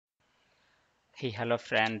Hey, hello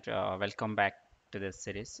friend. Welcome back to this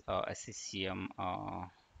series, SCCM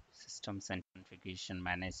Systems and Configuration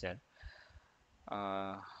Manager.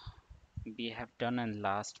 Uh, we have done in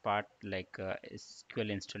last part like SQL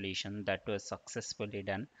installation that was successfully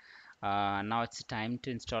done. Now it's time to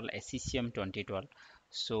install SCCM 2012.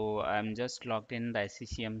 So I'm just logged in the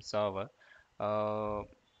SCCM server.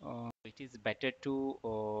 It is better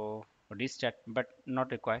to restart, but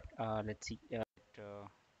not required. Let's see.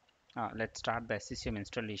 Let's start the SCCM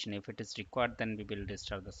installation. If it is required, then we will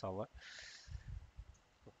restart the server.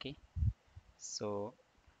 Okay. So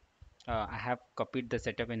I have copied the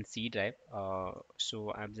setup in C drive.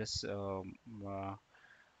 So I've just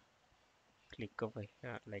click over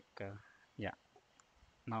here. Yeah.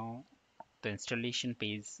 Now the installation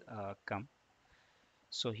page come.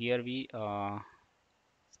 So here we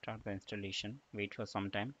start the installation. Wait for some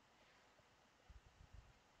time.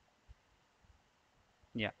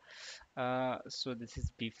 Yeah. So this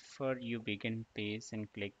is before you begin page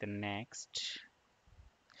and click the next.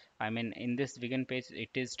 I mean, in this vegan page, it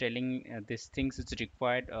is telling these things is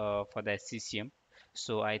required for the SCCM.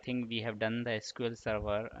 So I think we have done the SQL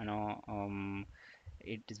Server.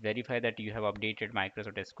 It is verify that you have updated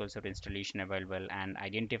Microsoft SQL Server installation available and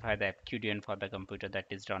identify the FQDN for the computer that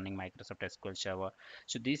is running Microsoft SQL Server.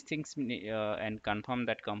 So these things and confirm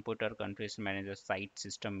that computer configuration manager site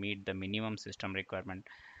system meet the minimum system requirement.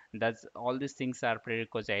 That's all these things are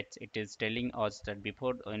prerequisites. It is telling us that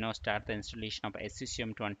before start the installation of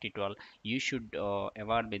SCCM 2012, you should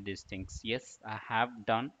aware with these things. Yes, I have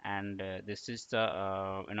done, and this is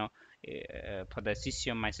the for the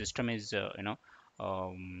SCCM, my system is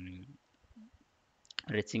um,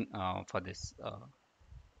 reaching for this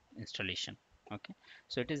installation. Okay,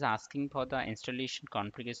 so it is asking for the installation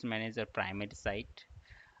configuration manager primary site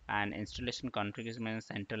and installation configuration manager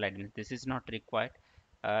central admin. This is not required.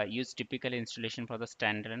 Use typical installation for the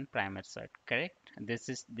standard and primary site. Correct.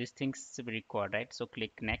 These things required, right? So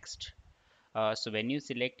click next. So when you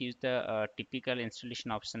select use the typical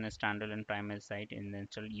installation option as standard and primary site in the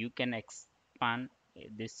install, you can expand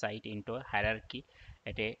this site into a hierarchy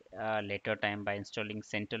at a later time by installing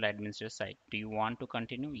central administrator site. Do you want to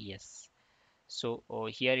continue? Yes. So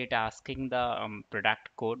here it asking the product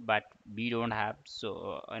code, but we don't have.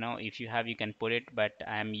 So if you have, you can put it. But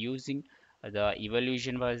I am using the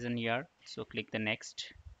evolution version here. So click the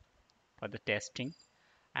next for the testing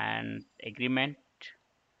and agreement.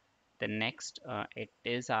 The next it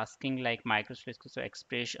is asking like Microsoft so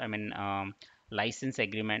express license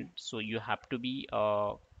agreement. So you have to be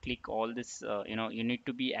click all this you need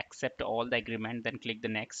to be accept all the agreement, then click the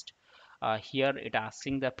next. Here it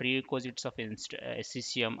asking the prerequisites of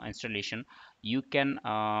SCCM installation. You can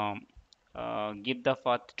give the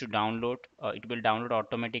path to download. It will download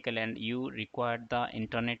automatically and you require the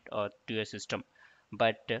internet to your system.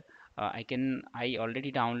 But I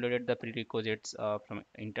already downloaded the prerequisites from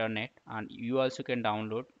internet, and you also can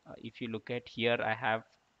download. If you look at here, I have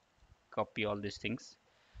copy all these things,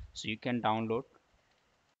 so you can download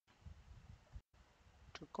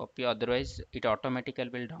to copy. Otherwise, it automatically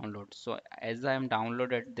will download. So as I am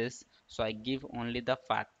downloaded this, so I give only the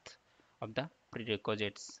path of the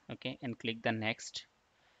prerequisites. Okay, and click the next.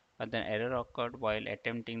 But then error occurred while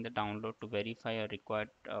attempting the download to verify a required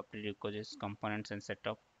prerequisites components and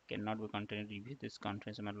setup cannot be continued. Review this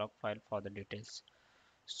configuration log file for the details.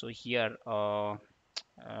 So here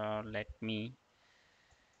let me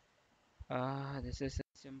this is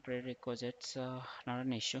some prerequisites, not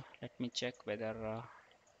an issue. Let me check whether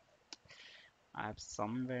I have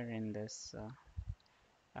somewhere in this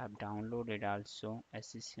I've downloaded also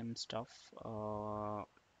SCCM stuff,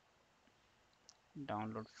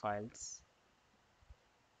 download files.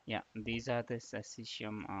 Yeah, these are the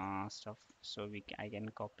SCCM stuff, so I can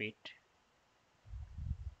copy it.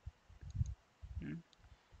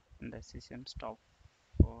 And the SCCM stuff.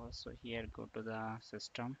 So here go to the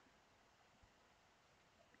system,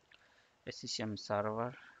 SCCM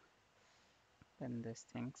server, then these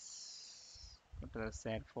things, go to the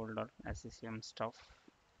share folder, SCCM stuff,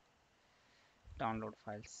 download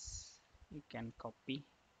files. You can copy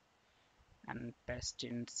and paste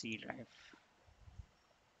in C drive.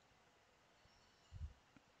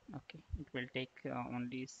 Okay, it will take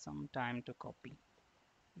only some time to copy.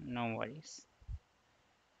 No worries.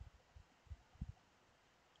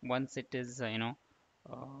 Once it is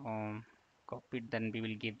um, copied, then we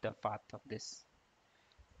will give the path of this.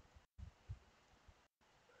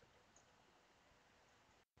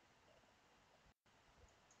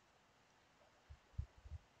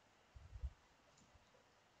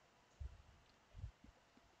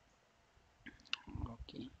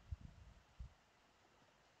 Okay.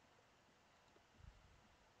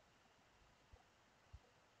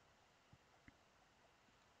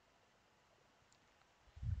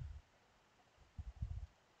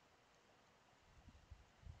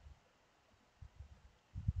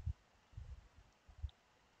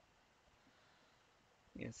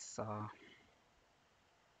 guess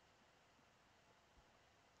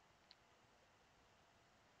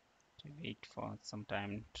wait for some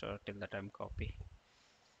time till the time copy.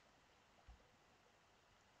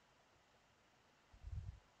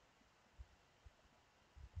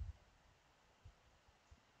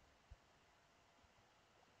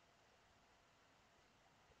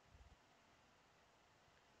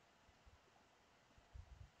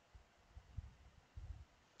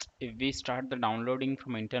 If we start the downloading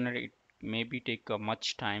from internet, it maybe take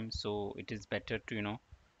much time, so it is better to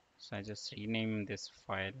so I just rename this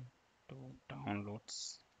file to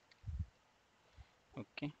downloads.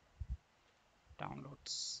 Okay,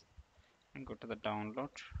 downloads, and go to the download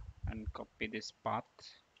and copy this path,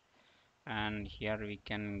 and here we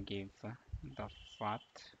can give the path.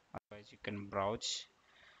 Otherwise you can browse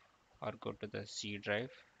or go to the C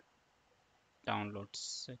drive,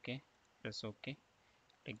 downloads. Okay, press OK,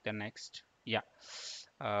 click the next. Yeah,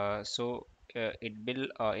 it will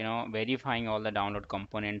verifying all the download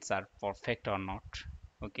components are perfect or not.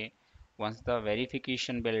 Okay, once the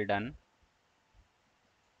verification will done,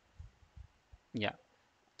 yeah,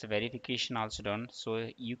 the verification also done, so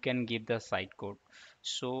you can give the site code.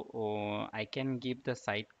 So I can give the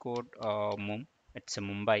site code it's a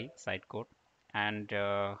Mumbai site code, and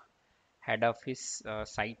head office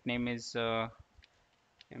site name is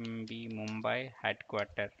MB Mumbai head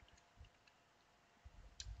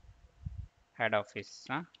office,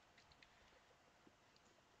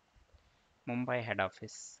 Mumbai head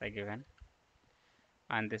office I given,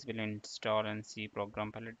 and this will install and see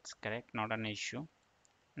program palette. It's correct, not an issue.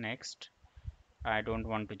 Next, I don't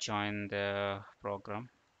want to join the program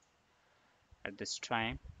at this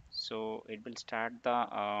time, so it will start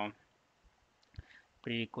the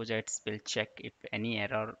prerequisites. Will check if any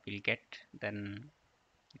error will get, then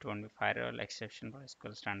it won't be firewall exception for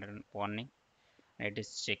SQL standard warning. It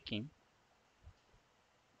is checking.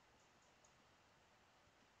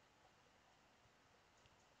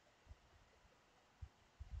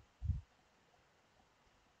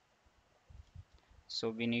 So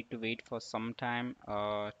we need to wait for some time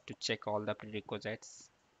to check all the prerequisites.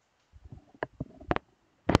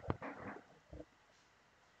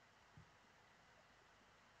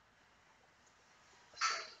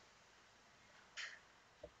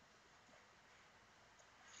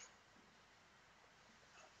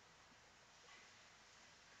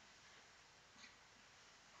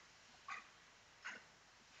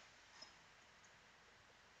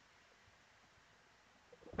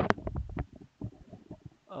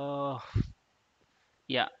 Uh,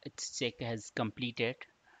 yeah, its check has completed,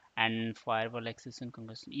 and firewall access and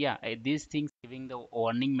congestion. Yeah, these things giving the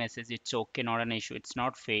warning message. It's okay, not an issue. It's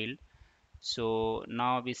not failed. So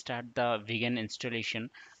now we start the vegan installation,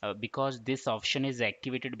 because this option is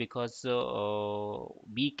activated because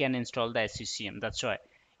we can install the SCCM. That's why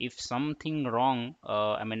if something wrong,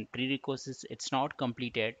 I mean prerequisites, it's not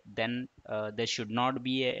completed, then there should not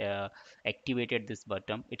be a activated this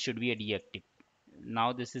button. It should be a deactive.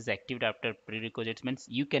 Now this is active after prerequisites, means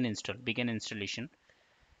you can install begin installation.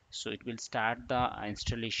 So it will start the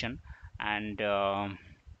installation, and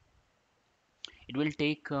it will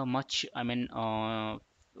take much, I mean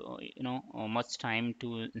much time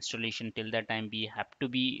to installation. Till that time we have to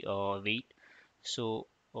be wait. So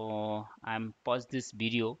I'm pause this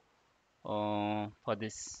video for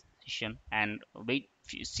this session and wait,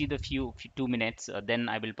 see the few 2 minutes, then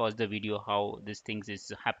I will pause the video how this things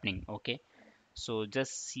is happening. Okay, so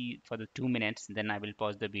just see for the 2 minutes, then I will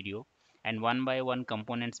pause the video, and one by one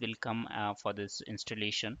components will come for this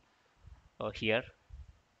installation here.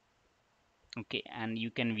 Okay, and you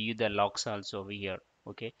can view the logs also over here.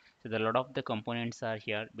 Okay, so the lot of the components are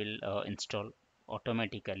here will install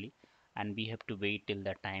automatically, and we have to wait till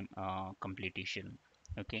the time completion.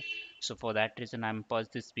 Okay, so for that reason I'm pause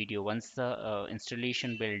this video. Once the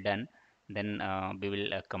installation will done, then we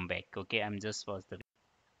will come back. Okay, I'm just pause the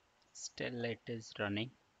still it is running,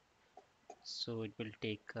 so it will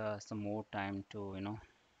take some more time to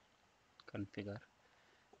configure.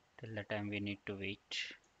 Till the time we need to wait.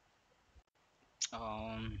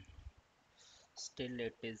 um Still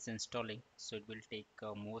it is installing, so it will take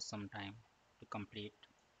more some time to complete.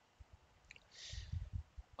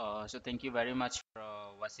 So thank you very much for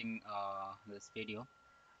watching this video,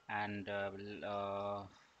 and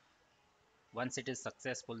once it is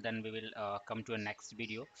successful, then we will come to a next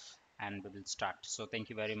video and we will start. So thank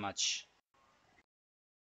you very much.